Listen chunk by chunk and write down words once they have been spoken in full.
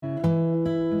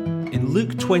In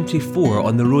Luke 24,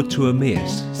 on the road to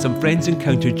Emmaus, some friends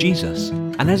encounter Jesus,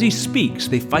 and as he speaks,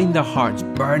 they find their hearts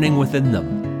burning within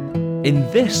them. In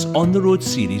this On the Road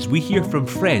series, we hear from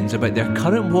friends about their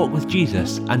current walk with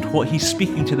Jesus and what he's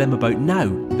speaking to them about now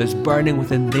that's burning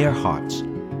within their hearts.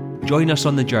 Join us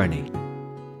on the journey.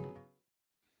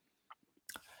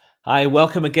 Hi,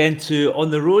 welcome again to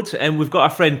On the Road, and we've got our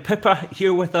friend Pippa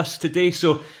here with us today.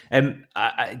 So,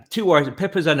 2 words: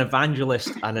 Pippa's an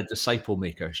evangelist and a disciple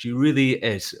maker. She really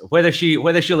is. Whether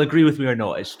she'll agree with me or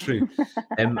not, it's true.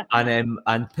 And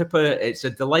Pippa, it's a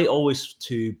delight always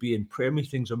to be in prayer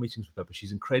meetings or meetings with Pippa.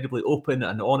 She's incredibly open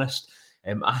and honest,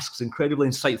 asks incredibly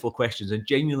insightful questions, and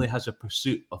genuinely has a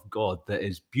pursuit of God that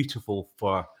is beautiful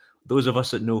for those of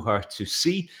us that know her to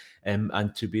see.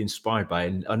 And to be inspired by.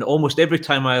 And almost every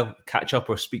time I'll catch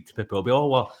up or speak to people, I'll be, oh,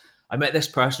 well, I met this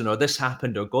person, or this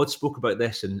happened, or God spoke about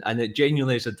this. And it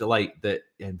genuinely is a delight that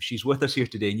she's with us here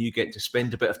today, and you get to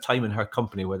spend a bit of time in her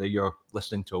company, whether you're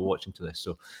listening to or watching to this.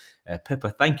 So,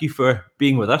 Pippa, thank you for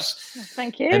being with us.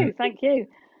 Thank you. Thank you.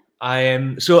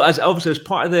 So as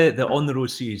part of the On the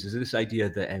Road series is this idea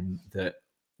that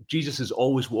Jesus is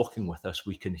always walking with us.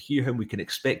 We can hear him. We can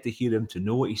expect to hear him, to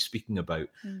know what he's speaking about.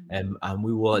 And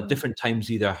we will at different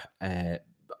times, either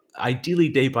ideally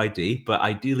day by day, but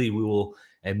ideally we will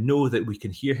know that we can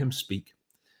hear him speak,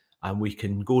 and we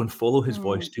can go and follow his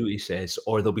voice, do what he says,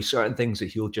 or there'll be certain things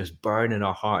that he'll just burn in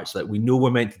our hearts, that we know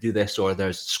we're meant to do this, or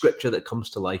there's scripture that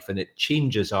comes to life and it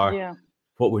changes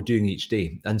what we're doing each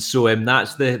day. And so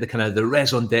that's the kind of the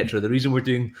raison d'etre, the reason we're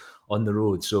doing On the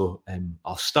Road. So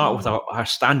I'll start with our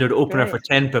standard opener for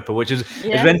 10, Pippa, which is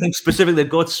there anything specific that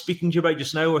God's speaking to you about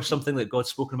just now, or something that God's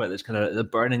spoken about that's kind of the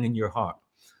burning in your heart?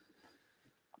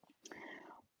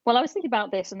 Well, I was thinking about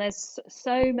this, and there's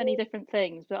so many different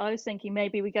things, but I was thinking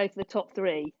maybe we go for the top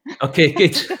 3. Okay,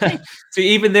 good. So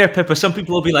even there, Pippa, some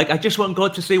people will be like, I just want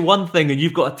God to say one thing, and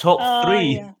you've got a top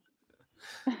 3.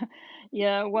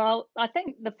 Yeah, well, I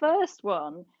think the first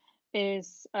one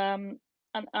is and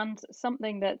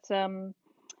something that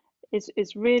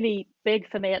is really big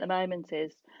for me at the moment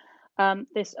is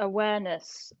this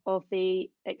awareness of the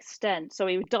extent. So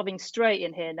we're diving straight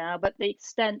in here now, but the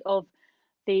extent of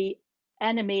the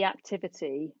enemy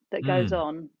activity that goes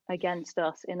on against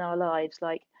us in our lives,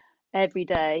 like every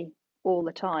day, all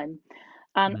the time.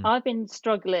 And I've been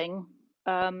struggling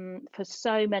for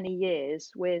so many years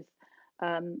with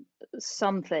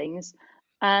some things,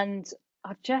 and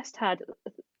I've just had,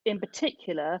 in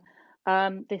particular,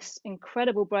 this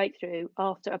incredible breakthrough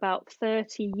after about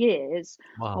 30 years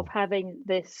of having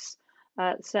this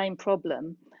same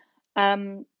problem.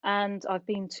 And I've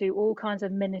been to all kinds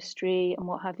of ministry and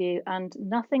what have you, and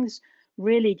nothing's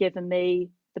really given me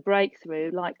the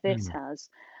breakthrough like this has.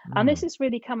 And this has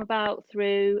really come about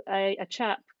through a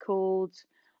chap called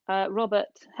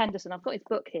Robert Henderson. I've got his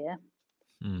book here,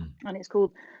 and it's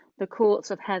called The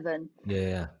Courts of Heaven.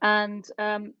 And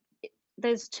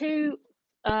there's 2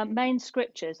 main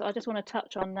scriptures I just want to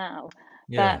touch on now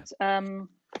that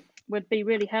would be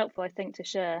really helpful, I think, to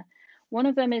share. One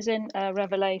of them is in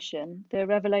Revelation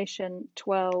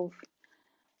 12,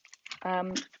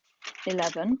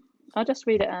 11. I'll just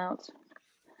read it out.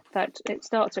 In fact, it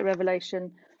starts at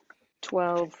Revelation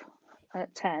 12,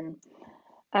 10.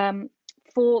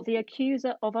 For the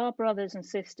accuser of our brothers and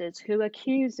sisters, who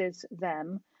accuses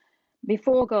them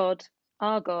before God,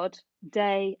 our God,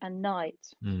 day and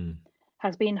night,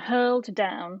 has been hurled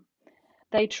down.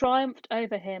 They triumphed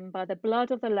over him by the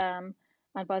blood of the Lamb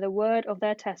and by the word of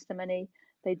their testimony.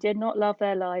 They did not love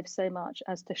their lives so much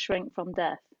as to shrink from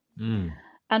death. And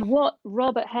what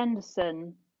Robert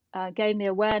Henderson gave me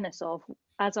awareness of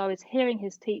as I was hearing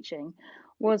his teaching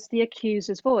was the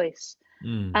accuser's voice.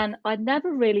 And I'd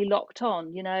never really locked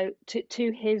on,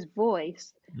 to his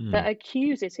voice that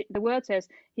accuses. The word says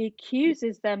he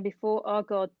accuses them before our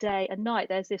God day and night.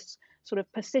 There's this sort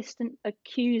of persistent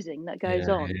accusing that goes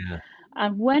on.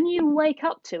 And when you wake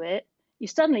up to it, you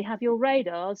suddenly have your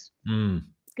radars going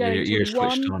to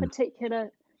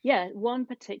one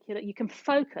particular, you can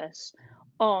focus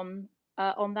on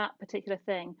that particular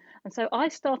thing. And so I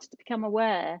started to become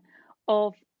aware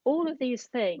of all of these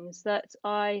things that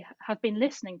I have been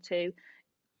listening to,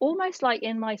 almost like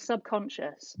in my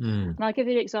subconscious. And I'll give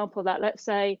you an example of that. Let's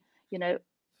say,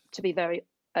 to be very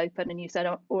open, and you said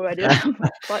already,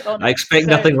 quite honest. I expect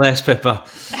nothing less, Pippa.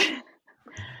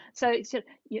 So it's,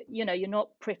 you're not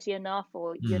pretty enough,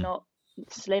 or you're not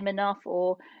slim enough,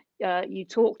 or you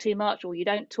talk too much, or you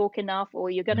don't talk enough,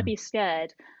 or you're going to be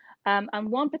scared. And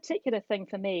one particular thing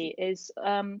for me is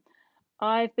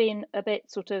I've been a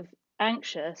bit sort of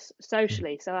anxious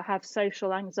socially, so I have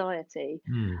social anxiety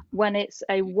Mm. when it's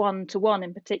a one-to-one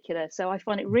in particular. So I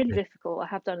find it really Okay. difficult. I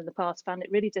have done in the past, found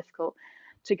it really difficult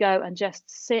to go and just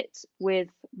sit with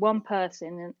one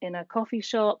person in a coffee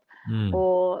shop Mm.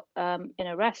 or in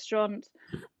a restaurant.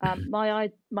 My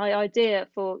idea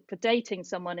for dating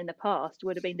someone in the past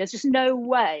would have been, there's just no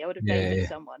way I would have Yeah, dated yeah,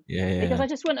 someone, yeah, because yeah, I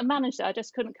just wouldn't have managed it. I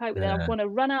just couldn't cope with it. I'd yeah. want to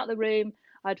run out of the room.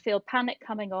 I'd feel panic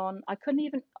coming on. I couldn't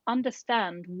even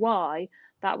understand why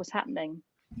that was happening.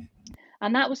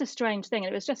 And that was a strange thing.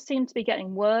 And it was just seemed to be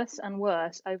getting worse and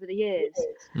worse over the years.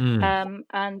 Mm.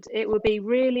 And it'd be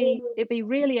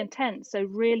really intense. So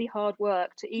really hard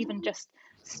work to even just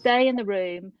stay in the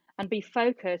room and be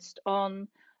focused on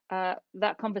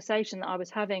that conversation that I was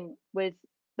having with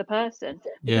the person,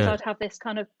 because Yeah. I'd have this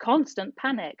kind of constant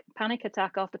panic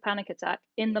attack after panic attack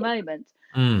in the moment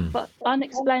Mm. for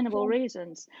unexplainable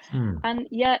reasons. Mm. And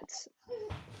yet,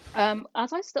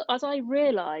 as I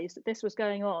realised that this was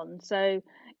going on, so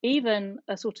even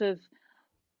a sort of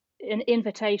an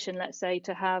invitation, let's say,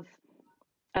 to have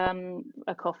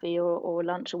a coffee or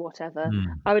lunch or whatever,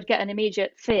 Mm. I would get an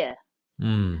immediate fear.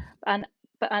 Mm. And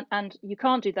and you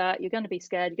can't do that. You're going to be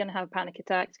scared. You're going to have a panic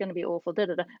attack. It's going to be awful. Da,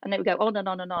 da, da. And it would go on and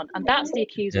on and on. And that's the Yeah,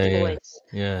 accuser's yeah, voice.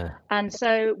 yeah. And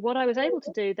so what I was able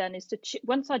to do then is to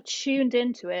once I tuned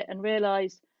into it and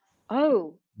realised,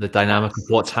 oh, The dynamic of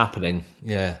that's what's happening.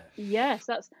 Yeah. yes,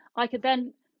 that's I could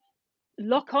then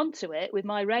lock onto it with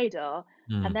my radar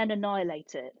and Mm. then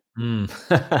annihilate it. Mm.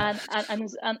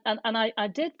 And I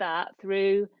did that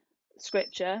through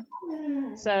scripture.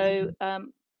 So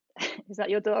is that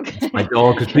your dog? It's my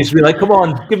dog, 'cause he's really like, "Come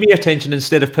on, give me attention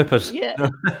instead of Pippa's." Yeah.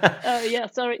 Oh yeah,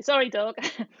 sorry dog.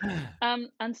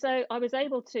 And so I was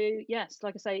able to, yes,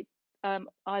 like I say,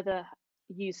 either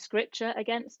use scripture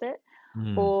against it,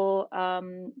 Mm. or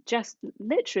just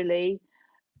literally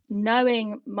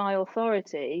knowing my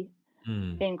authority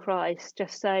Mm. in Christ,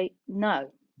 just say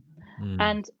no. Mm.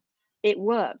 And it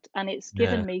worked, and it's Yeah.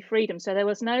 given me freedom. So there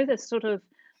was no this sort of,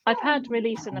 I've had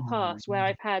release in the past where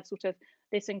I've had sort of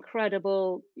this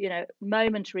incredible,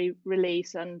 momentary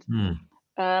release, and Mm.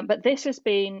 but this has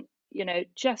been,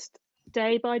 just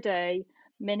day by day,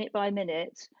 minute by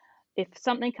minute. If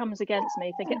something comes against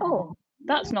me, thinking, oh,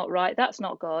 that's not right, that's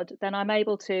not God, then I'm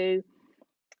able to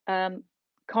um,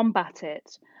 combat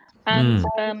it. And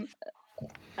Mm.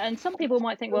 and some people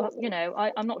might think, well,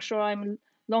 I'm not sure I'm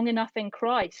long enough in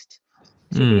Christ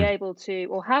to be Mm. able to,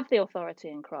 or have the authority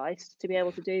in Christ to be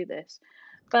able to do this.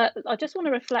 But I just want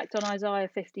to reflect on Isaiah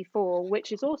 54,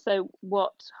 which is also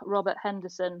what Robert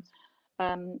Henderson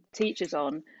teaches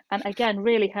on. And again,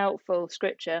 really helpful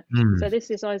scripture. Mm. So this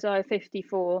is Isaiah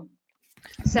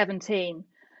 54:17.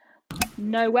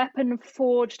 No weapon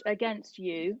forged against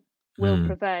you will Mm.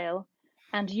 prevail,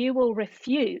 and you will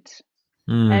refute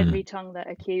Mm. every tongue that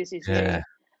accuses you. Yeah.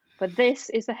 For this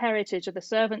is the heritage of the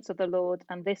servants of the Lord,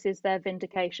 and this is their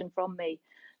vindication from me.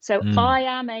 So Mm. I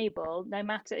am able, no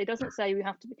matter, it doesn't say you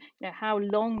have to be, how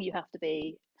long you have to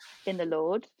be in the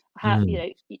Lord.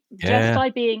 Mm. Just Yeah. by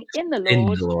being in the In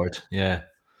Lord, the Lord. Yeah.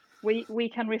 we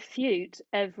can refute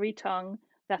every tongue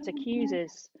that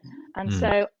accuses. And Mm.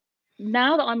 so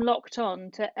now that I'm locked on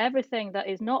to everything that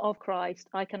is not of Christ,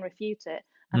 I can refute it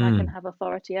and I can Mm. have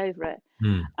authority over it.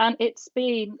 Mm. And it's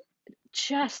been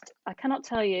just, I cannot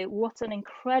tell you what an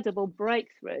incredible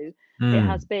breakthrough it Mm.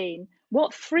 has been,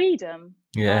 what freedom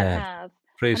I Yeah. have.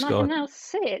 Praise And I can God. now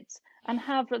sit and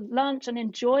have a lunch and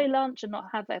enjoy lunch and not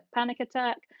have a panic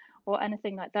attack or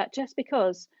anything like that, just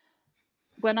because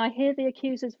when I hear the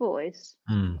accuser's voice,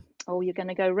 Mm. oh, you're going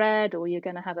to go red or you're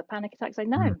going to have a panic attack, say, Mm.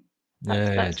 no, Yeah,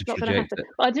 yeah, that's just not going to reject happen.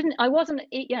 it. But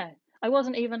I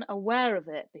wasn't even aware of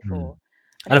it Mm. before. And it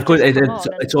And of would course, just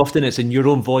come on. it's often it's in your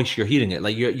own voice you're hearing it.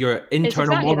 Like your It's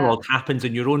internal exactly that. monologue happens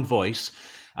in your own voice.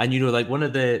 And like one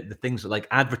of the things that like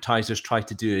advertisers try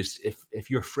to do is if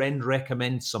your friend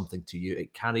recommends something to you,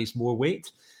 it carries more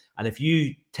weight. And if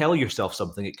you tell yourself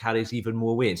something, it carries even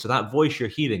more weight. So that voice you're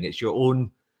hearing, it's your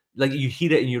own, like you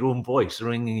hear it in your own voice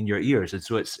ringing in your ears. And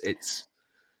so it's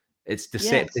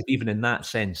deceptive Yes. even in that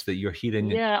sense that you're hearing.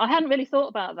 Yeah, I hadn't really thought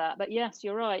about that, but yes,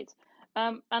 you're right.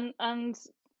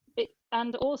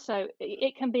 And also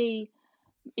it can be,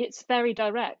 it's very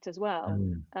direct as well.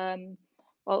 Mm.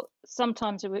 Well,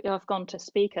 sometimes I've gone to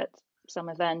speak at some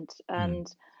event Mm.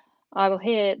 and I will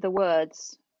hear the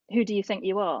words, "Who do you think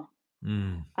you are?"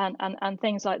 Mm. and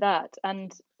things like that.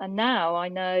 And now I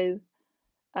know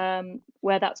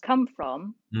where that's come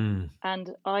from, Mm.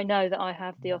 and I know that I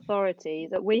have the authority,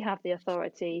 that we have the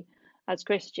authority as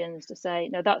Christians to say,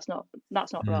 no, that's not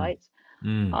Mm. right.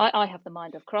 I have the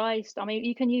mind of Christ. I mean,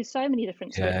 you can use so many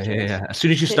different scriptures As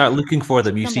soon as you to start looking for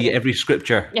them, you see somebody. every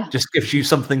scripture Yeah. just gives you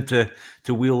something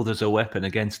to wield as a weapon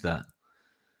against that.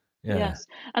 Yeah. Yes.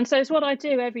 And so it's what I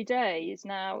do every day is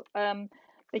now,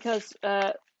 because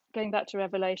going back to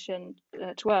Revelation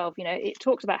 12, it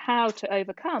talks about how to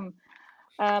overcome.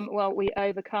 Well, we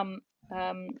overcome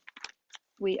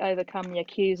the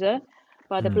accuser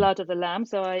by the blood of the Lamb.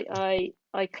 So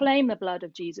I claim the blood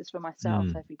of Jesus for myself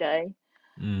every day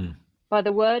by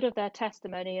the word of their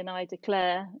testimony, and I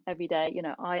declare every day,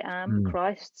 I am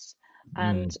Christ's,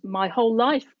 and my whole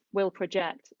life will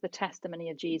project the testimony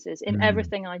of Jesus in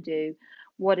everything I do,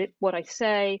 what I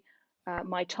say,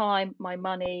 my time, my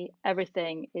money,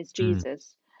 everything is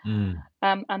Jesus. And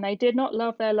they did not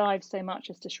love their lives so much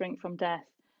as to shrink from death.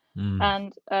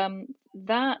 And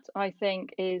that, I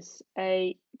think, is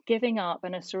a giving up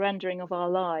and a surrendering of our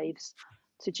lives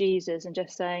to Jesus and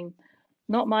just saying,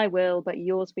 not my will, but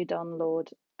yours be done, Lord.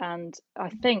 And I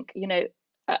think,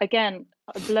 again,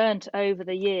 I've learned over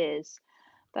the years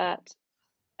that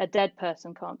a dead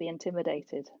person can't be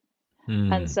intimidated.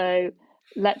 And so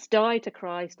let's die to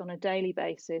Christ on a daily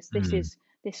basis. This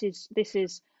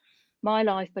is my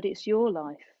life, but it's your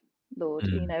life, Lord.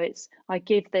 I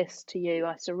give this to you.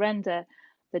 I surrender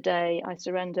the day. I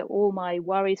surrender all my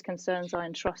worries, concerns. I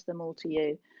entrust them all to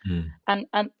you. And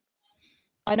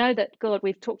I know that God,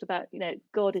 we've talked about,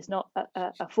 God is not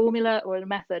a formula or a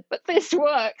method, but this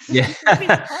works. Yeah. This is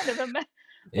kind of a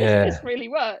this really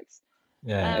works.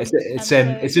 Yeah, so,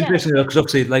 it's interesting because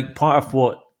obviously, like, part of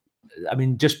what I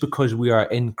mean, just because we are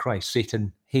in Christ,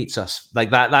 Satan hates us. Like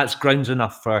that's grounds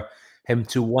enough for him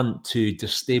to want to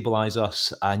destabilize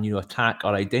us and attack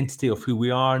our identity of who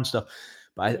we are and stuff.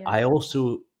 But I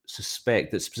also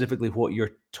suspect that specifically what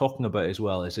you're talking about as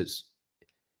well is it's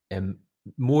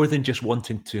more than just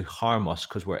wanting to harm us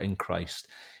because we're in Christ.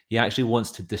 He actually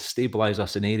wants to destabilize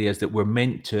us in areas that we're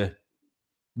meant to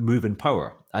move in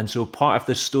power. And so part of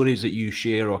the stories that you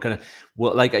share, or kind of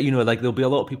like there'll be a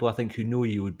lot of people I think who know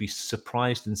you would be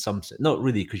surprised in some sense, not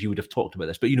really because you would have talked about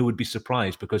this, but would be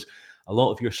surprised because a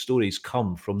lot of your stories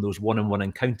come from those one-on-one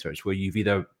encounters where you've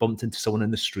either bumped into someone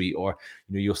in the street, or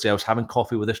you'll say, I was having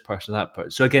coffee with this person, that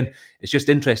person. So again, it's just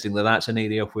interesting that that's an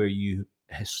area where you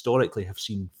historically have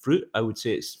seen fruit. I would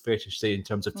say it's fair to say, in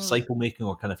terms of disciple making,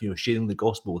 or kind of sharing the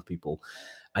gospel with people.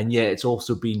 And yet it's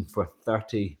also been for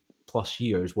 30 plus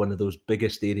years one of those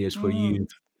biggest areas where you've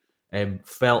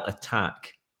felt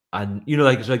attack. And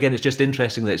so again, it's just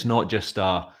interesting that it's not just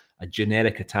a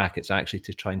generic attack. It's actually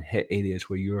to try and hit areas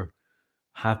where you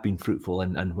have been fruitful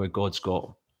and where God's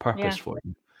got purpose for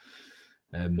you.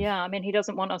 I mean, he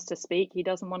doesn't want us to speak. He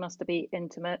doesn't want us to be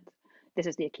intimate. This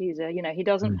is the accuser. He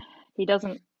doesn't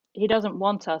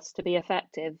want us to be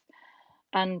effective.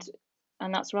 And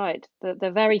that's right.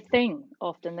 The very thing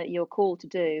often that you're called to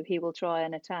do, he will try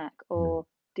and attack or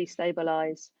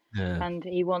destabilize. And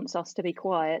he wants us to be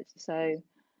quiet. So,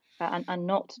 and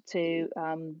not to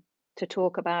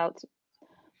talk about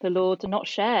the Lord, to not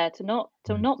share, to not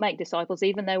make disciples,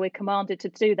 even though we're commanded to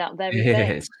do that very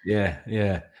thing.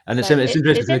 Yeah. And So it's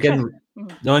interesting. Again,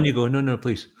 no, on you go. No,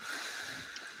 please.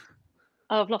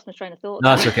 Oh, I've lost my train of thought.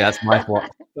 No, that's okay. That's my fault.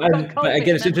 But again, it's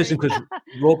memory. interesting because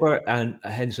Robert and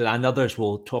Henson and others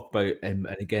will talk about, and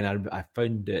again, I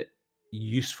found it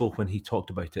useful when he talked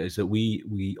about it, is that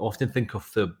we often think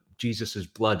of Jesus's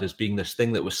blood as being this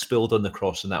thing that was spilled on the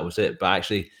cross and that was it. But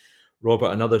actually,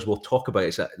 Robert and others will talk about it.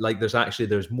 It's like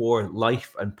there's more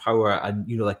life and power and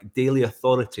like daily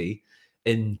authority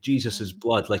in Jesus's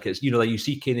blood. Like it's like you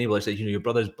see Cain and Abel. It says your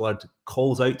brother's blood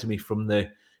calls out to me from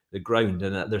the ground,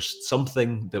 and there's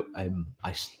something that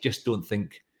I just don't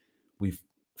think we've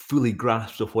fully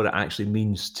grasped of what it actually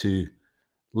means to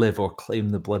live or claim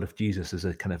the blood of Jesus as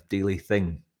a kind of daily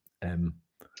thing.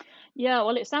 Yeah,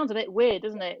 well, it sounds a bit weird,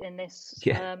 doesn't it, in this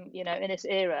in this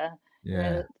era?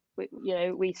 Yeah.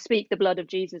 We speak the blood of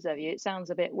Jesus over you. It sounds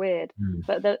a bit weird,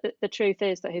 but the truth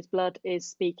is that his blood is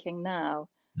speaking now,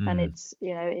 and it's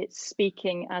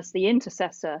speaking as the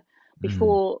intercessor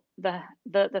before the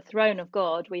throne of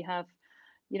God. We have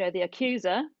the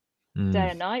accuser day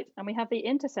and night, and we have the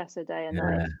intercessor day and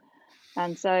night.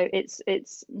 And so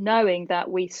it's knowing that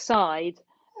we side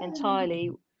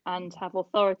entirely and have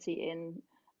authority in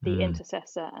the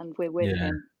intercessor, and we're with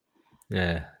him.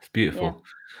 Yeah, it's beautiful.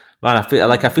 Man, I feel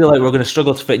like we're going to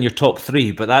struggle to fit in your top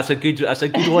 3, but that's a good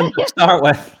one to start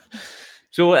with.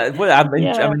 So,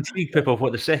 I'm intrigued, Pippa,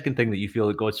 what the second thing that you feel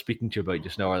that God's speaking to you about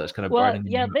just now, or that's kind of burning.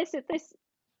 This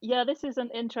is an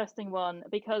interesting one,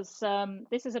 because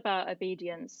this is about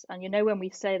obedience, and when we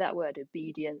say that word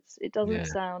obedience, it doesn't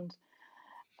sound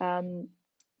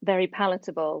very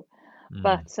palatable,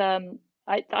 but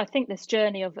I think this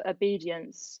journey of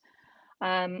obedience,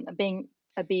 being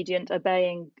obedient,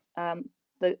 obeying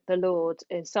the Lord,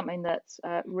 is something that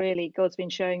really God's been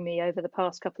showing me over the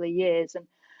past couple of years. And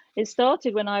it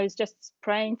started when I was just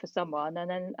praying for someone, and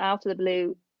then out of the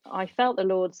blue, I felt the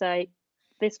Lord say,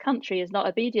 "This country is not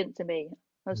obedient to me."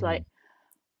 I was like,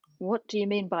 "What do you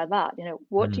mean by that?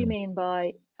 What do you mean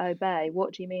by obey?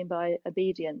 What do you mean by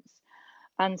obedience?"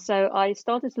 And so I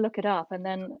started to look it up, and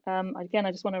then again,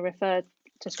 I just want to refer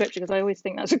to scripture because I always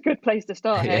think that's a good place to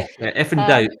start. Yeah, Hey, if in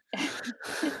doubt.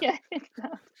 yeah,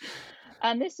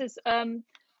 and this is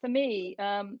for me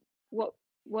what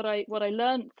I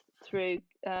learned through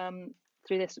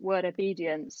through this word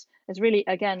obedience is really,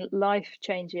 again, life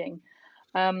changing.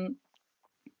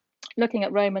 Looking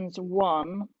at Romans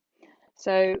 1,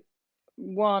 so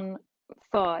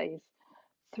 1:5,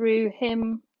 through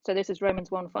him. So this is Romans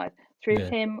 1:5. Through Yeah.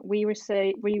 him we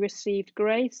received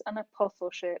grace and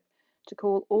apostleship to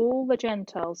call all the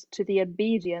Gentiles to the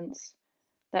obedience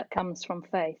that comes from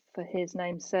faith for his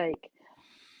name's sake.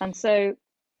 And so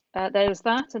there's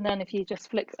that. And then if you just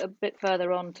flick a bit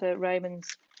further on to Romans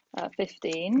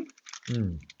 15.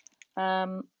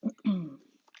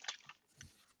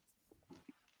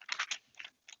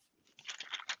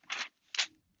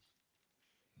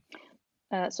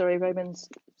 Sorry, Romans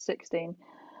 16.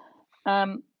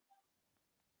 And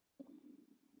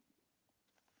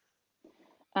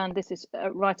this is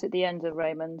right at the end of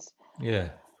Romans. Yeah.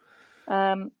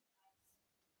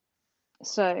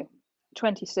 So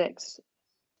 26.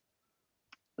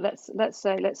 Let's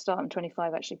start on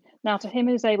 25 actually. Now to him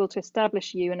who is able to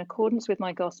establish you in accordance with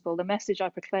my gospel, the message I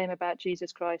proclaim about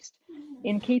Jesus Christ,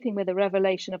 in keeping with the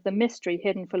revelation of the mystery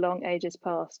hidden for long ages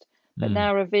past, but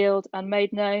now revealed and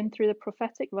made known through the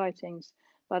prophetic writings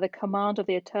by the command of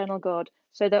the eternal God,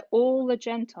 so that all the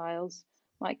Gentiles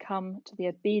might come to the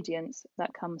obedience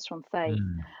that comes from faith.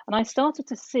 And I started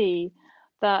to see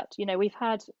that, we've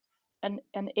had an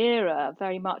era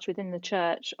very much within the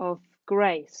church of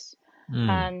grace.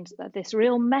 And this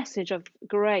real message of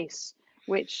grace,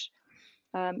 which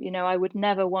I would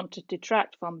never want to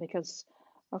detract from, because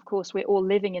of course we're all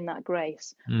living in that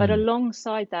grace. But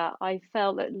alongside that, I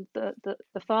felt that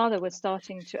the Father was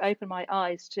starting to open my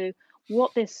eyes to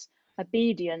what this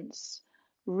obedience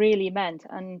really meant,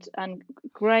 and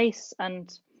grace,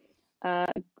 and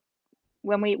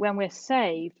when we're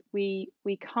saved, we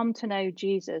come to know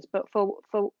Jesus, but for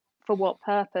what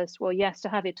purpose? Well, yes, to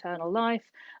have eternal life,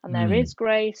 and there is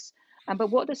grace, but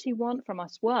what does he want from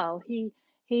us? Well, he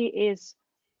is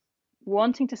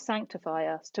wanting to sanctify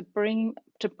us, to bring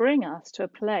us to a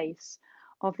place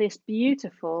of this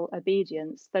beautiful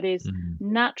obedience that is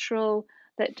natural,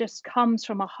 that just comes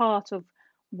from a heart of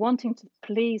wanting to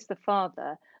please the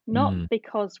Father, not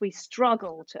because we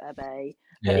struggle to obey,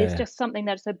 but it's just something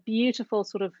that's a beautiful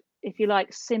sort of, if you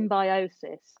like,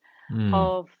 symbiosis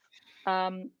of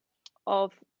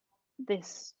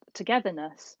this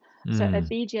togetherness. So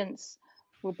obedience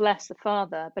will bless the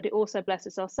Father, but it also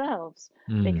blesses ourselves,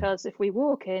 because if we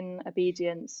walk in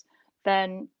obedience,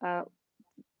 then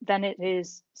it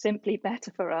is simply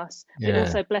better for us. It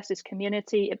also blesses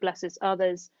community, it blesses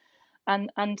others.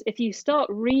 And if you start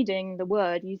reading the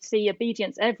word, you see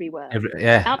obedience everywhere.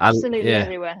 Absolutely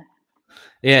everywhere.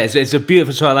 Yeah, it's a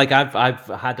beautiful. So, like, I've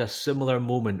had a similar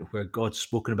moment where God's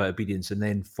spoken about obedience, and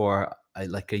then for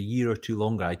like a year or two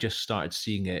longer, I just started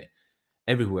seeing it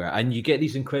everywhere. And you get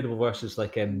these incredible verses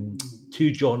like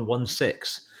 2 John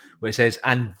 1:6, where it says,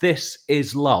 "And this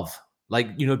is love."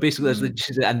 Like, basically,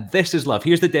 and this is love.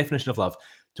 Here's the definition of love: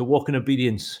 to walk in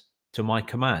obedience to my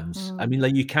commands. I mean,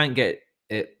 like, you can't get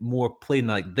it more plain.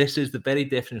 Like, this is the very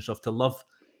definition of to love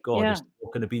God, is to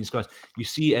walk in obedience to Christ. You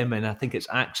see him, and I think it's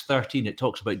Acts 13. It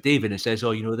talks about David. It says,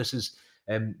 "Oh, this is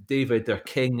David, their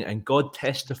king, and God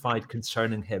testified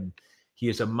concerning him. He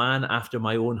is a man after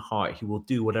my own heart. He will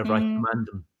do whatever I command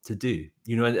him to do."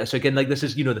 And so again, like, this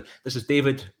is, this is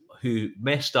David, who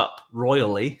messed up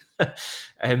royally,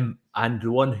 and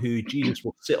the one who Jesus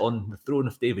will sit on the throne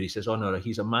of David. He says, "Oh no,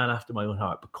 he's a man after my own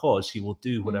heart, because he will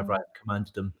do whatever I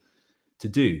commanded him to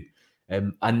do."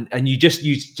 And you just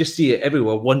see it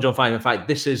everywhere. 1 John 5. In fact,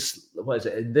 this is, what is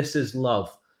it? This is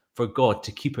love for God,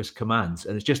 to keep his commands.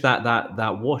 And it's just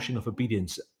that washing of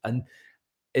obedience. And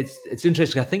it's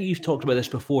interesting. I think you've talked about this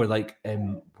before, like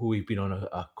when we've been on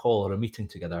a call or a meeting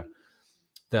together,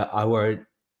 that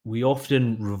we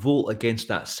often revolt against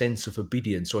that sense of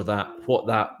obedience, or what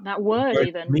that word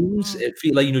even means. It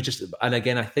feels like, and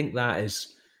again, I think that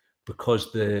is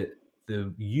because the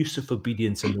use of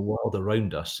obedience in the world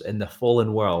around us, in the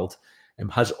fallen world,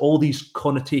 has all these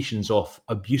connotations of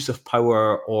abuse of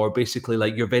power, or basically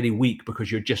like you're very weak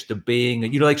because you're just obeying.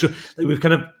 And, like, so like we've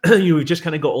kind of, we've just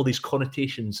kind of got all these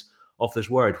connotations of this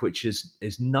word, which is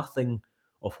nothing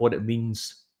of what it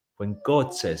means when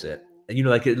God says it. And,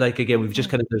 like again, we've just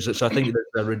kind of, so I think there's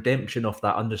a redemption of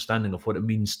that understanding of what it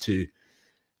means to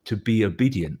be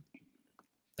obedient.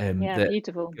 That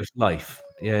beautiful. gives life.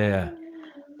 Yeah.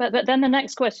 But then the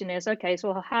next question is, okay,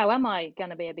 so how am I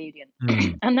going to be obedient?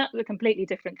 And that's a completely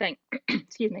different thing.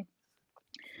 Excuse me.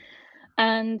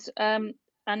 And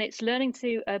it's learning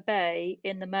to obey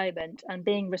in the moment and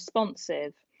being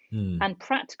responsive and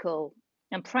practical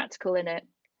in it.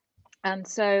 And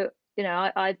so,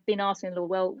 I've been asking the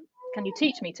Lord, well, can you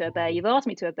teach me to obey? You've asked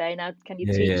me to obey. Now, can you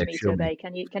teach me to obey?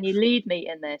 Can you lead me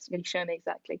in this? Can you show me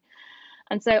exactly?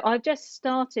 And so I've just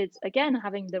started again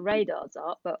having the radars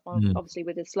up, but obviously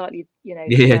with a slightly,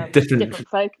 different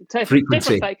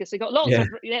focus. We've got lots of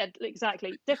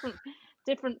exactly different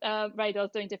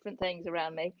radars doing different things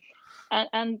around me,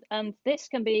 and this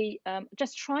can be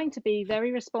just trying to be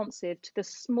very responsive to the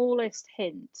smallest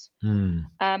hint,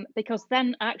 because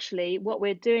then actually what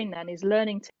we're doing then is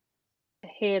learning to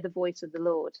hear the voice of the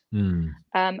Lord,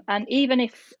 and even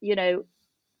if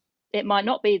it might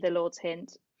not be the Lord's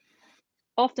hint,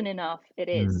 often enough it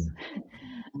is.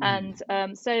 And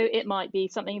so it might be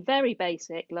something very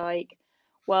basic, like,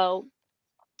 well,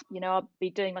 I'll be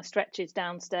doing my stretches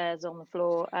downstairs on the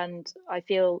floor, and I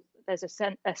feel there's a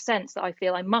sense that I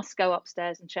feel I must go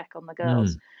upstairs and check on the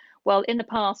girls. Well, in the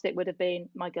past it would have been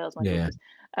my daughters.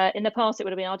 In the past it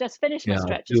would have been, I'll just finish my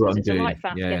stretches because it's a right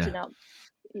faff getting up,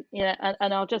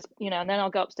 and I'll just and then I'll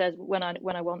go upstairs when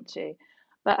I want to.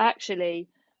 But actually,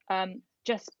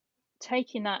 just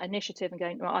taking that initiative and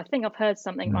going, well, I think I've heard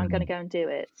something, I'm going to go and do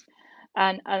it,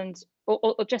 and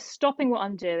or just stopping what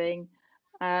I'm doing,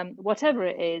 whatever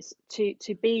it is, to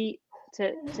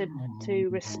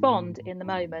respond in the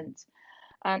moment.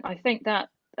 And I think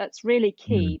that's really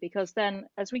key, because then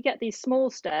as we get these small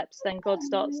steps, then God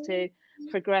starts to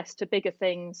progress to bigger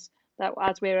things that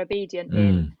as we're obedient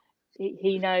in,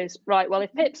 he knows, right, well,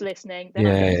 if Pip's listening, then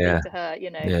I'm going to speak to her,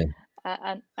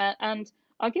 and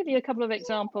I'll give you a couple of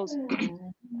examples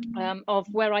of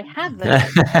where I have learned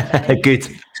to obey, good,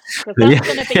 because that's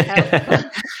going to be helpful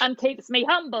and keeps me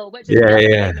humble, which is another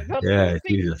thing that God's been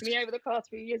speaking to me over the past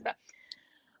few years about.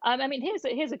 I mean,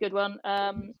 here's a good one.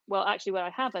 Well, actually, where I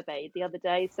have obeyed the other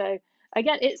day. So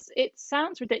again, it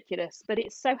sounds ridiculous, but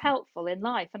it's so helpful in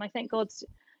life, and I think God's,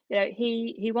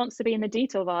 he wants to be in the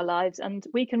detail of our lives, and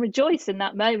we can rejoice in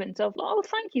that moment of, oh,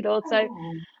 thank you, Lord. So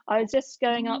I was just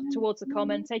going up towards the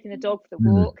common, taking the dog for the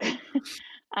walk,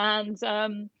 and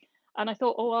I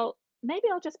thought, oh, well, maybe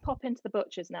I'll just pop into the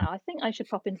butcher's now. I think I should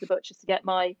pop into the butcher's to get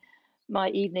my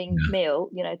evening meal,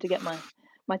 to get my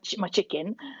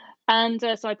chicken. And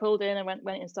so I pulled in and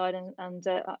went inside, and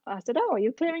I said, oh, are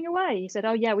you clearing away? He said,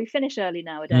 oh yeah, we finish early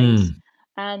nowadays.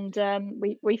 And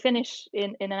we finish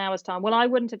in an hour's time. Well, I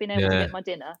wouldn't have been able to get my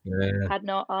dinner had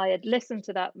not I had listened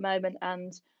to that moment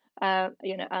and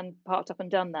and parked up and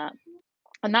done that.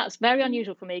 And that's very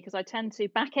unusual for me, because I tend to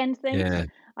back end things.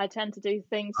 I tend to do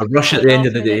things. I rush at the end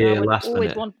of the day, last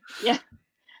minute.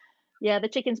 The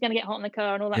chicken's going to get hot in the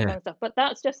car and all that kind of stuff. But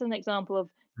that's just an example of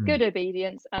good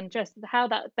obedience, and just how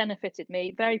that benefited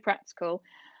me. Very practical.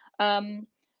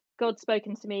 God's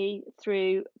spoken to me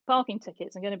through parking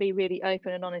tickets. I'm going to be really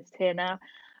open and honest here now.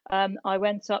 I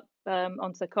went up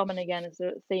onto the common again as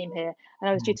a theme here, and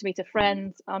I was due to meet a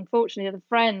friend. Unfortunately, the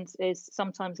friend is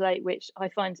sometimes late, which I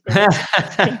find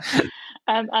irritating.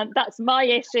 And that's my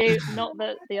issue, not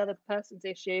the other person's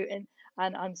issue.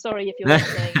 And I'm sorry if you're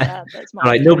listening. That's my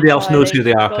right. Nobody else knows who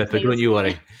they are, Pippa. Don't you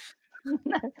worry.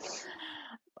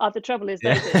 The trouble is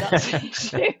they do. That's the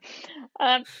issue.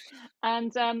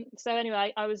 So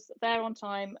anyway, I was there on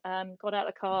time. Got out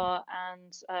of the car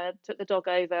and took the dog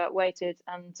over, waited,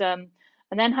 and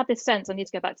then had this sense I need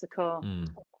to go back to the car.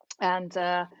 And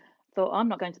thought, I'm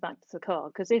not going back to the car,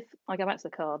 because if I go back to the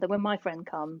car, then when my friend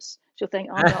comes, she'll think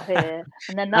I'm not here,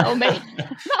 and then that'll mean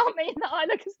that I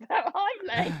look as though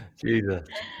I'm late. Jesus.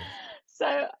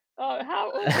 So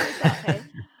how awful is that? Hey?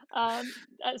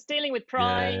 It's dealing with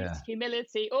pride,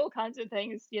 humility, all kinds of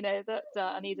things, that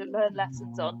I need to learn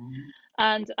lessons on.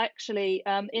 And actually,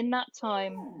 in that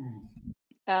time,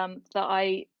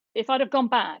 if I'd have gone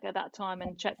back at that time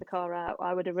and checked the car out,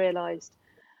 I would have realised,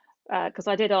 because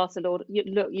I did ask the Lord, you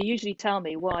usually tell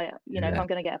me why, if I'm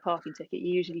going to get a parking ticket,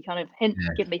 you usually kind of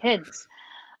give me hints.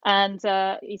 And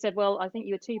he said, well, I think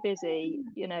you were too busy,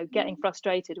 getting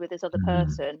frustrated with this other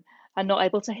person and not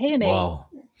able to hear me. Wow.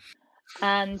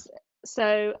 And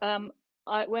so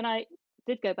when I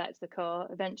did go back to the car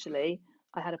eventually,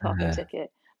 I had a parking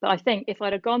ticket. But I think if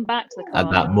I'd have gone back to the At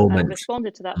car that and moment.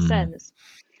 responded to that Mm. sense,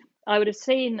 I would have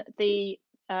seen the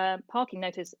parking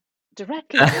notice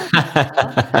directly above my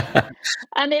car,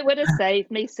 and it would have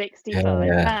saved me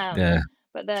 £65. Yeah.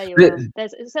 But there you But are.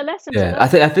 It's a lesson to yeah, I learn.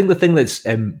 think the thing that's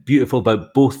beautiful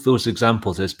about both those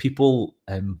examples is people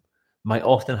might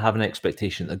often have an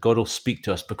expectation that God will speak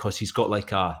to us because He's got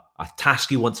like a task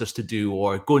He wants us to do,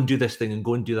 or go and do this thing and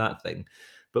go and do that thing.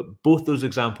 But both those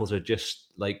examples are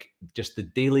just the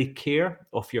daily care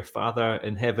of your Father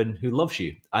in heaven who loves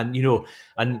you. And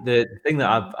and the thing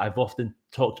that I've often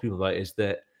talked to people about is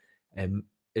that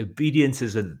obedience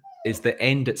is the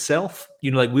end itself.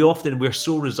 Like we're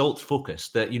so results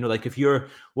focused that like if you're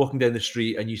walking down the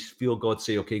street and you feel God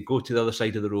say, okay, go to the other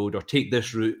side of the road, or take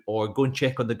this route, or go and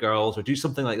check on the girls, or do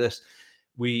something like this,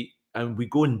 we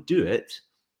go and do it.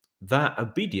 That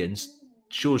obedience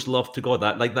shows love to God.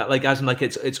 Like as in like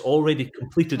it's already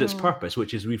completed its purpose,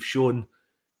 which is we've shown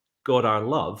God our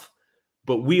love.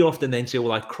 But we often then say,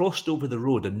 well, I crossed over the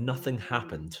road and nothing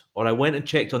happened. Or I went and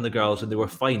checked on the girls and they were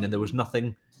fine and there was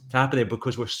nothing to happen there,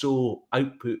 because we're so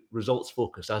output results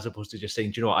focused, as opposed to just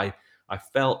saying, do you know what, I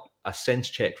felt a sense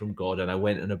check from God and I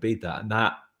went and obeyed that. And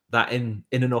that in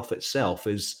and of itself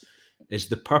is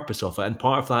the purpose of it. And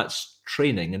part of that's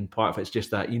training, and part of it's just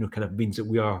that, kind of means that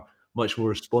we are much more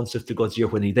responsive to God's ear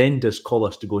when He then does call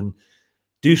us to go and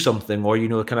do something, or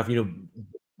kind of their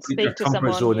Speak to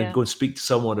comfort someone, zone and yeah. go and speak to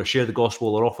someone, or share the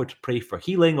gospel, or offer to pray for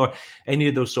healing, or any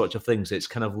of those sorts of things. It's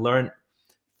kind of learned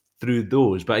through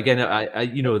those. But again, I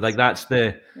like that's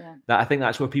that I think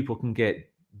that's where people can get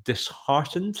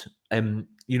disheartened.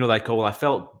 Like, oh, well, I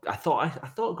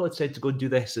thought God said to go and do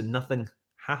this and nothing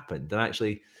happened. And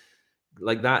actually,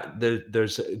 like that,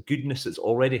 there's a goodness that's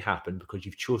already happened because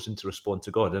you've chosen to respond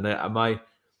to God. And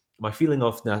my feeling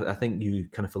of, and I think you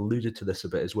kind of alluded to this a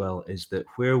bit as well, is that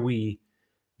where we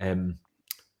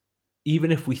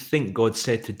even if we think God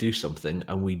said to do something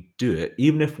and we do it,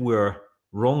 even if we're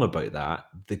wrong about that,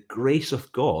 the grace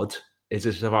of God is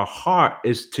as if our heart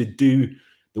is to do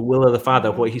the will of the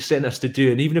Father, what He sent us to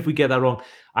do. And even if we get that wrong,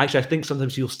 actually, I think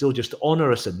sometimes He'll still just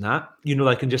honor us in that,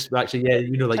 like, and just actually,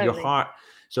 like Totally. your heart.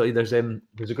 So there's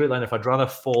a great line: if I'd rather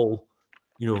fall,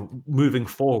 moving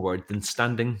forward than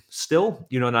standing still,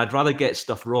 and I'd rather get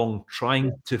stuff wrong,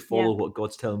 trying to follow what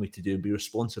God's telling me to do and be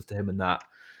responsive to Him in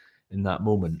that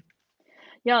moment.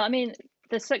 Yeah, I mean,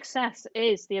 the success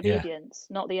is the Yeah, obedience,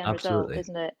 not the end result, absolutely.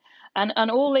 isn't it?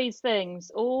 And all these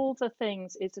things, all the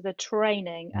things is the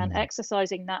training and Mm,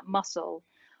 exercising that muscle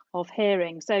of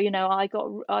hearing. So,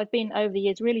 I've been over the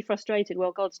years really frustrated.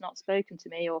 Well, God's not spoken to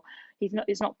me, or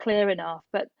it's not clear enough.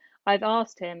 But I've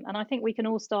asked Him, and I think we can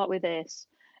all start with this: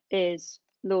 is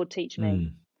Lord, teach me.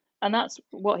 mm, And that's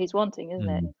what He's wanting, isn't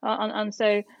it? mm. And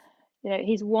so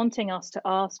He's wanting us to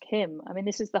ask Him. I mean,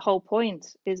 this is the whole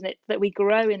point, isn't it? That we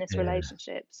grow in this Yeah,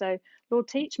 relationship. So, Lord,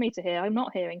 teach me to hear. I'm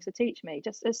not hearing, so teach me.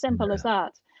 Just as simple as yeah.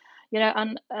 that.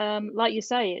 And like you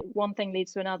say, one thing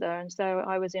leads to another. And so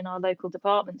I was in our local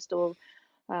department store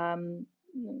um,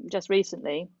 just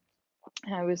recently.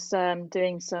 I was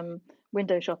doing some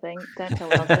window shopping. Don't tell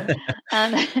the husband.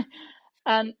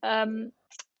 And and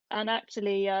and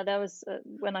actually, there was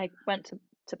when I went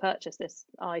to purchase this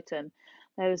item,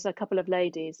 there was a couple of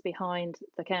ladies behind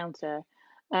the counter,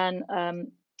 and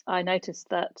I noticed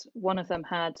that one of them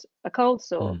had a cold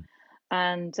sore, Mm,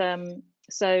 and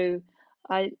so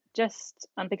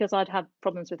and because I'd had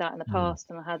problems with that in the mm, past,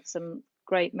 and I had some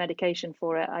great medication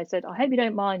for it, I said, I hope you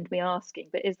don't mind me asking,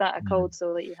 but is that a mm, cold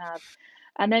sore that you have?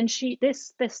 And then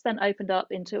this then opened up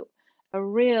into a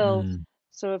real mm.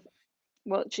 sort of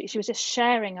well, she was just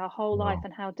sharing her whole life Wow.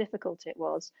 and how difficult it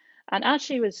was. And as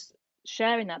she was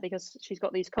sharing that, because she's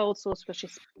got these cold sores because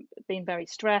she's been very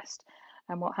stressed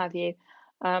and what have you,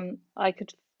 I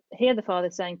could hear the father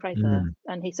saying, pray for her. Mm.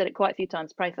 And he said it quite a few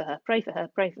times, pray for her, pray for her,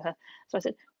 pray for her. So I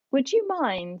said, would you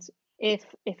mind if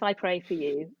I pray for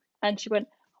you? And she went,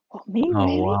 what, me, Oh,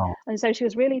 really? wow. And so she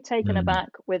was really taken Mm. aback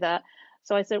with that.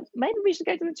 So I said, maybe we should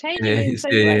go to the changing Yeah, room so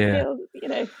you won't yeah. feel,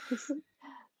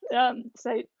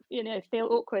 so feel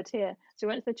awkward here. So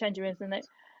we went to the changing rooms, and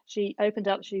she opened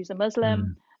up. She's a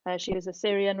Muslim. Mm. She was a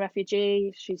Syrian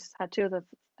refugee. She's had two of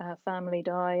her family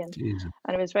die, Jesus,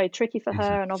 and it was very tricky for Jesus.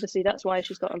 her. And obviously, that's why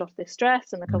she's got a lot of this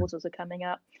stress, and the Mm, cold sores are coming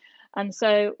up. And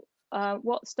so,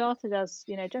 what started as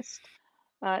just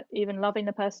even loving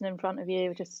the person in front of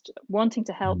you, just wanting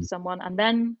to help mm, someone, and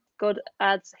then God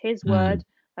adds His mm, word,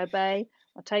 obey,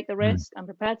 or take the mm, risk. I'm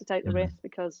prepared to take the mm, risk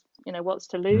because what's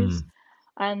to lose. mm,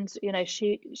 And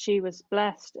she was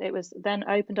blessed. It was then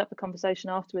opened up a conversation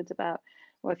afterwards about,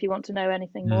 well, if you want to know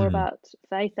anything more mm, about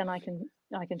faith, then I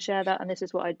can share that, and this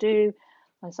is what I do.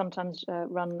 I sometimes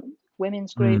run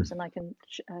women's Mm. groups, and I can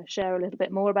share a little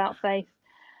bit more about faith.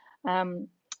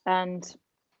 And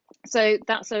so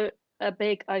that's a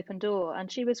big open door.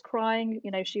 And she was crying.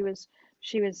 She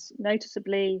was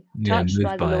noticeable Yeah, touched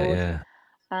by moved the by it. Lord. Yeah.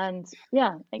 And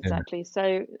yeah, Yeah. exactly.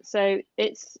 So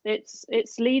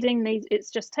it's leading these.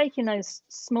 It's just taking those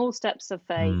small steps of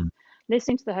faith, Mm.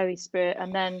 listening to the Holy Spirit,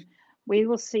 and then we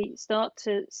will start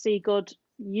to see God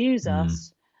use Mm.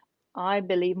 us, I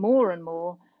believe, more and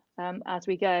more, as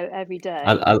we go every I,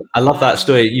 day, I, I love that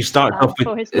story. You start off with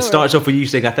for His it glory. starts off with you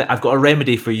saying, I've got a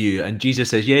remedy for you," and Jesus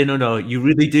says, "Yeah, no, no, you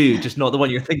really do, just not the one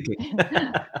you're thinking."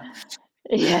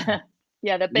 Yeah,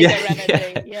 yeah, the Yeah, bigger yeah.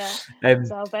 remedy. Yeah, Um,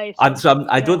 salvation.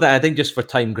 I don't Yeah. think I think just for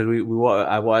time because we want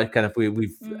I want kind of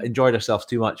we've Mm. enjoyed ourselves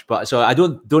too much, but so I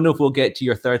don't know if we'll get to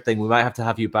your third thing. We might have to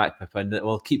have you back, Pippa, and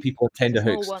we'll keep people on It's a tender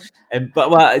small hooks. one. But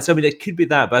well, it's, I mean, it could be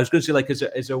that. But I was going to say, like,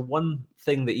 is there one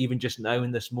thing that even just now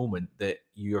in this moment that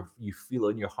you feel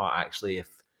in your heart actually, if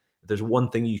there's one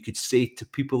thing you could say to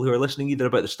people who are listening, either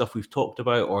about the stuff we've talked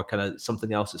about or kind of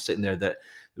something else that's sitting there that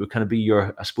would kind of be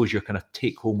your, I suppose, your kind of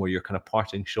take home or your kind of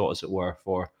parting shot, as it were,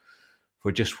 for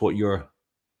just what you're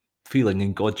feeling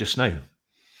in God just now.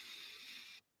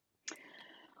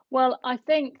 Well, I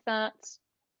think that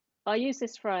I use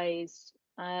this phrase,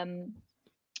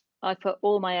 I put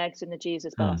all my eggs in the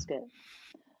Jesus Mm. basket.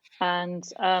 And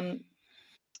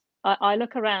I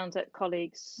look around at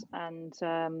colleagues and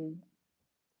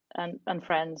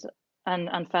friends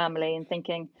and family and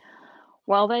thinking,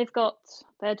 well,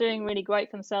 they're doing really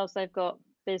great for themselves. They've got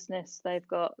business, they've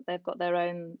got their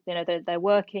own, they're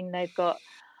working, a they've got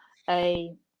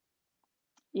a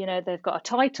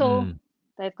title, Mm.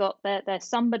 they're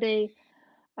somebody,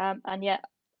 and yet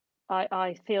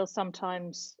I feel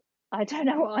sometimes I don't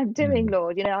know what I'm doing, Mm.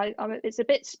 Lord. It's a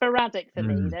bit sporadic for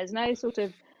me. Mm. There's no sort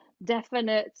of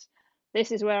definite,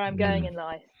 this is where I'm going Mm. in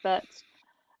life, but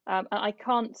I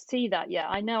can't see that yet.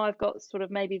 I know I've got sort of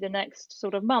maybe the next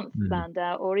sort of month Mm. planned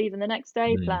out, or even the next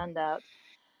day Mm. planned out.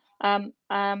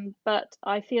 But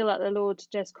I feel that the Lord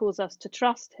just calls us to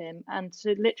trust Him and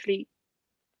to literally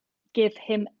give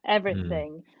Him Mm.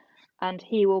 everything, and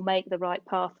He will make the right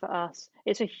path for us.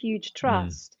 It's a huge Mm.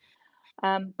 trust.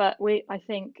 But I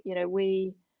think,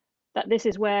 that this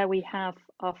is where we have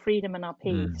our freedom and our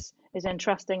Mm. peace, is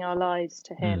entrusting our lives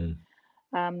to Him,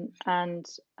 Mm.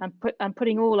 and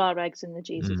putting all our eggs in the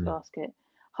Jesus Mm. basket,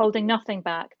 holding nothing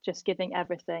back, just giving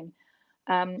everything,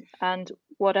 and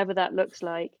whatever that looks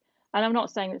like. And I'm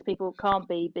not saying that people can't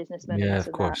be businessmen and Yeah, this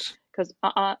of and that, course. because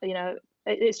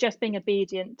it's just being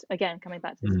obedient. Again, coming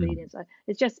back to this Mm. obedience,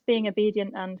 it's just being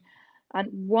obedient and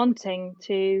wanting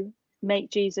to make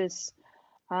Jesus,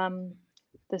 um,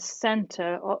 the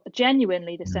center, or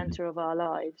genuinely the Mm. center of our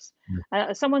lives.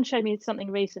 Mm. Someone showed me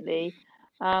something recently.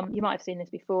 You might have seen this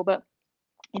before, but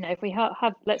if we have,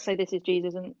 let's say this is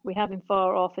Jesus, and we have him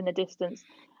far off in the distance,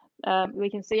 we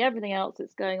can see everything else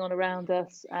that's going on around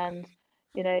us, and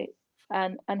you know,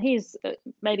 and he's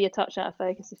maybe a touch out of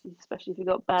focus, especially if you've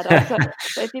got bad eyesight.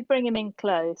 But if you bring him in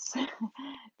close,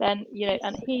 then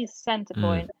and he's center Mm.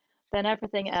 point, then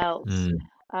everything else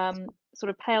Mm. sort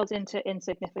of pales into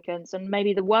insignificance, and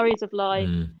maybe the worries of life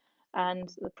Mm. and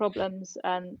the problems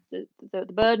and the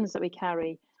burdens that we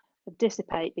carry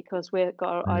dissipate because we've got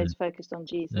our Mm. eyes focused on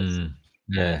Jesus. Mm.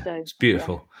 Yeah, So it's yeah.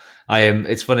 beautiful. I am.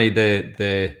 It's funny,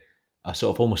 the a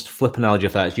sort of almost flip analogy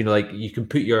of that is, like you can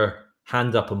put your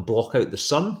hand up and block out the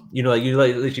sun. Like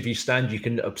literally if you stand, you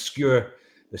can obscure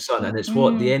the sun, and it's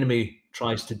what the Mm, enemy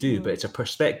tries to do. But mm, it's a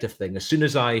perspective thing. As soon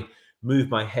as I move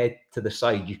my head to the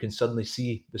side, you can suddenly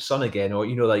see the sun again, or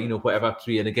whatever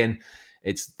tree. And again,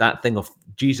 it's that thing of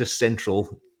Jesus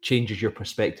central changes your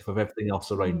perspective of everything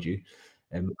else around mm. you.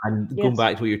 And going Yes.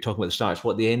 back to what you're talking about at the start, it's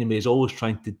what the enemy is always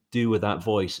trying to do with that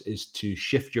voice is to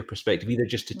shift your perspective, either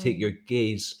just to take your Mm,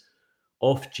 gaze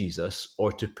off Jesus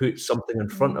or to put something in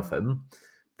front of mm. him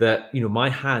that, my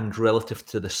hand relative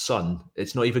to the sun,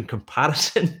 it's not even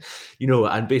comparison,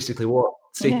 and basically what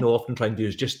Satan Yeah. will often try and do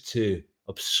is just to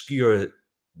obscure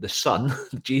the sun,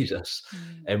 Jesus,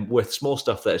 Mm, and with small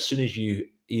stuff that as soon as you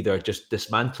either just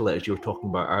dismantle it, as you were talking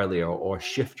about earlier, or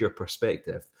shift your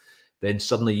perspective, then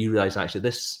suddenly you realize actually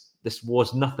this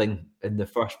was nothing in the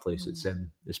first place. mm,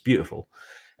 It's beautiful.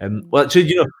 mm. Well, so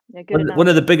Yeah, good one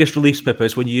of the analogy. biggest reliefs, Pippa,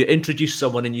 is when you introduce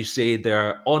someone and you say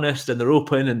they're honest and they're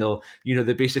open and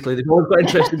they've always got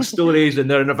interesting stories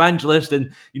and they're an evangelist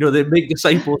and they make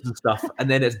disciples and stuff, and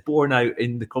then it's borne out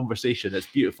in the conversation. It's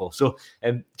beautiful. So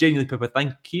genuinely, Pippa,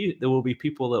 thank you. There will be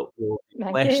people that will be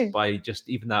Thank blessed you. by just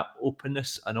even that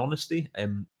openness and honesty. I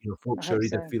Folks who are hope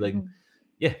either so. feeling,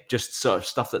 yeah, just sort of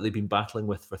stuff that they've been battling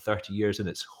with for 30 years, and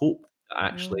it's hope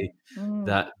actually mm.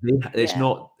 that it's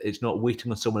Yeah. not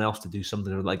waiting on someone else to do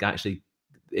something, or like actually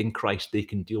in Christ they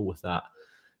can deal with that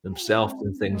themselves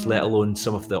and things, let Mm, alone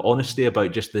some of the honesty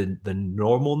about just the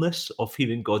normalness of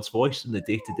hearing God's voice in the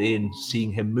day to day and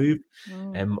seeing Him move,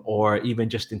 mm, or even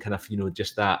just in kind of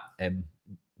just that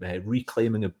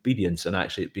reclaiming obedience and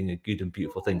actually it being a good and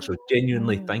beautiful thing. So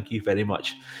genuinely, mm, thank you very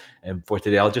much for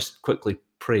today. I'll just quickly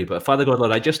pray, but Father God,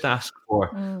 Lord, I just ask for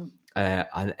mm.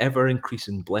 an ever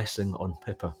increasing blessing on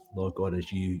Pippa, Lord God,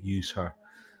 as you use her.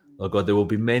 Lord God, there will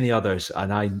be many others,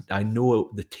 and I know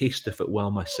the taste of it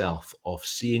well myself, of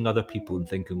seeing other people and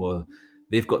thinking, well,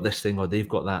 they've got this thing, or they've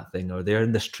got that thing, or they're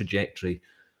in this trajectory.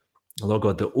 Lord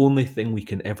God, the only thing we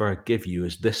can ever give you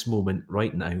is this moment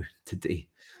right now, today.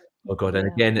 Lord God, and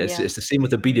Yeah, again, it's yeah. the same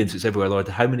with obedience. It's everywhere, Lord.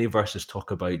 How many verses talk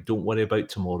about don't worry about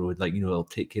tomorrow, like it'll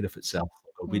take care of itself.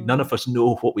 None Mm, of us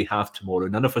know what we have tomorrow.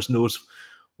 None of us knows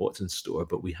what's in store,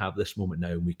 but we have this moment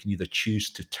now, and we can either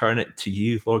choose to turn it to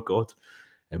you, Lord God,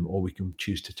 or we can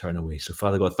choose to turn away. So,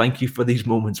 Father God, thank you for these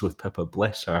moments with Pippa.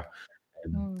 Bless her,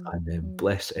 mm, and mm.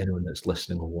 bless anyone that's Thank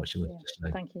listening you. or watching this Yeah, just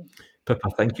now. thank you. Pippa,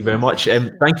 thank you very much. Yeah.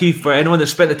 Thank you for anyone that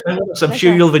spent the time with us. I'm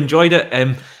sure Pleasure. you'll have enjoyed it,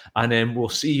 and we'll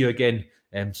see you again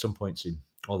some point soon.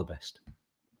 All the best.